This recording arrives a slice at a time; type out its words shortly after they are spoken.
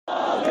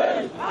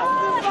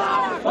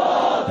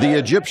The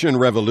Egyptian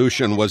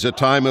Revolution was a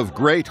time of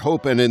great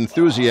hope and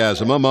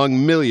enthusiasm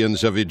among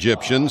millions of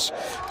Egyptians,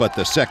 but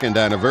the second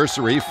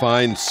anniversary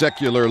finds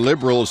secular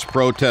liberals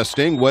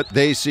protesting what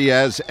they see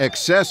as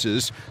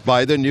excesses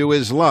by the new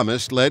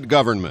Islamist-led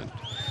government.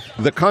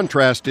 The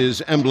contrast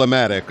is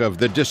emblematic of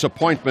the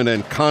disappointment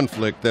and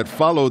conflict that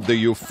followed the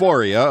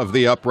euphoria of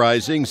the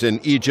uprisings in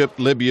Egypt,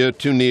 Libya,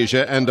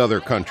 Tunisia, and other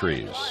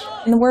countries.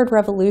 And the word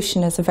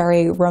revolution is a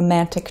very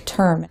romantic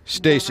term.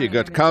 Stacey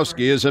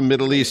Gutkowski is a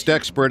Middle East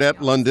expert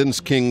at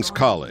London's King's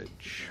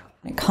College.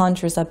 It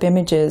conjures up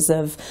images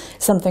of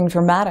something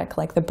dramatic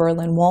like the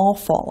Berlin Wall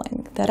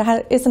falling.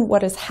 That isn't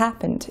what has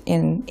happened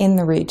in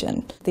the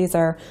region. These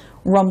are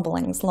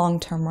rumblings,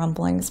 long-term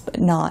rumblings, but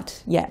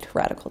not yet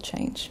radical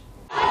change.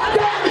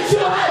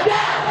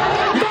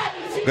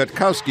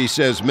 Gutkowski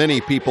says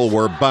many people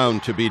were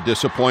bound to be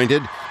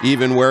disappointed,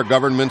 even where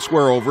governments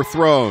were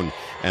overthrown.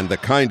 And the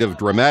kind of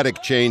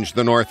dramatic change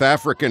the North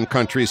African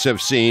countries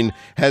have seen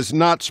has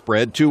not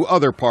spread to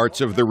other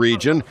parts of the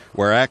region,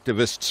 where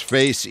activists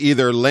face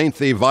either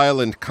lengthy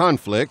violent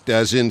conflict,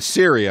 as in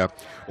Syria,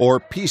 or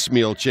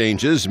piecemeal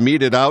changes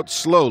meted out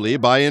slowly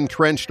by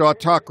entrenched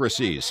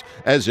autocracies,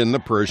 as in the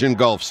Persian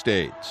Gulf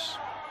states.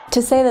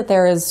 To say that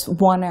there is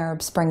one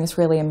Arab Spring is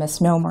really a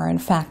misnomer. In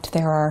fact,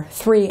 there are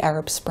 3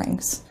 Arab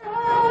Springs.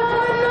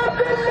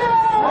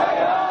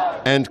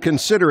 And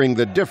considering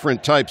the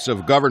different types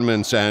of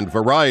governments and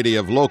variety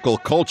of local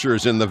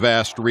cultures in the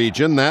vast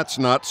region, that's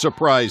not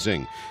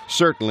surprising.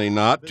 Certainly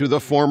not to the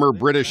former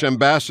British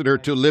ambassador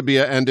to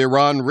Libya and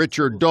Iran,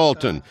 Richard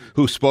Dalton,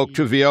 who spoke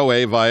to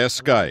VOA via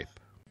Skype.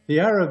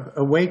 The Arab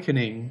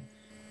awakening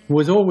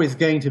was always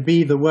going to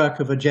be the work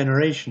of a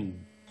generation.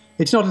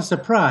 It's not a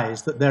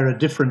surprise that there are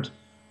different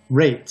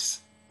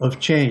rates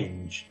of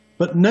change,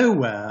 but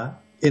nowhere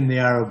in the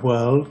Arab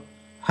world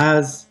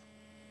has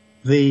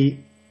the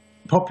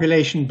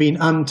population been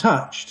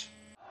untouched.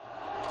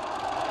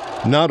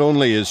 Not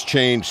only is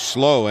change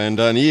slow and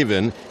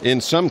uneven,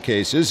 in some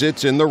cases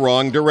it's in the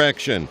wrong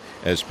direction,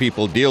 as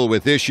people deal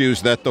with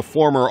issues that the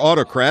former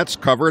autocrats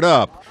covered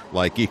up,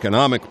 like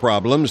economic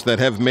problems that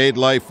have made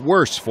life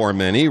worse for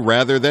many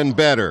rather than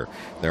better.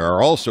 There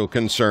are also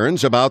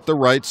concerns about the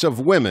rights of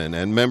women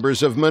and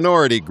members of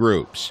minority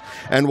groups.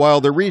 And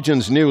while the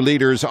region's new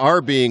leaders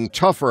are being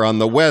tougher on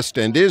the West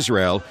and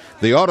Israel,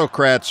 the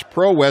autocrats'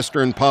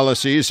 pro-Western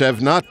policies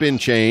have not been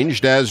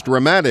changed as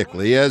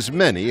dramatically as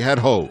many had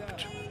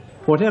hoped.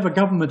 Whatever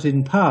government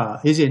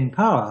is in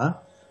power,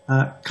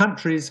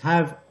 countries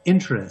have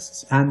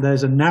interests, and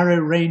there's a narrow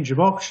range of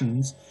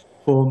options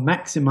for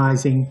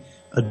maximizing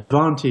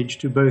advantage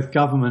to both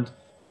government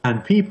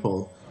and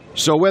people.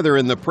 So whether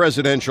in the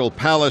presidential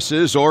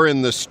palaces or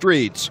in the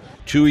streets,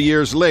 2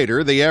 years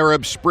later, the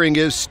Arab Spring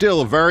is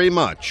still very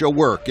much a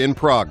work in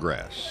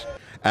progress.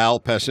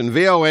 Pessin,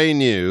 VOA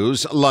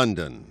News,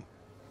 London.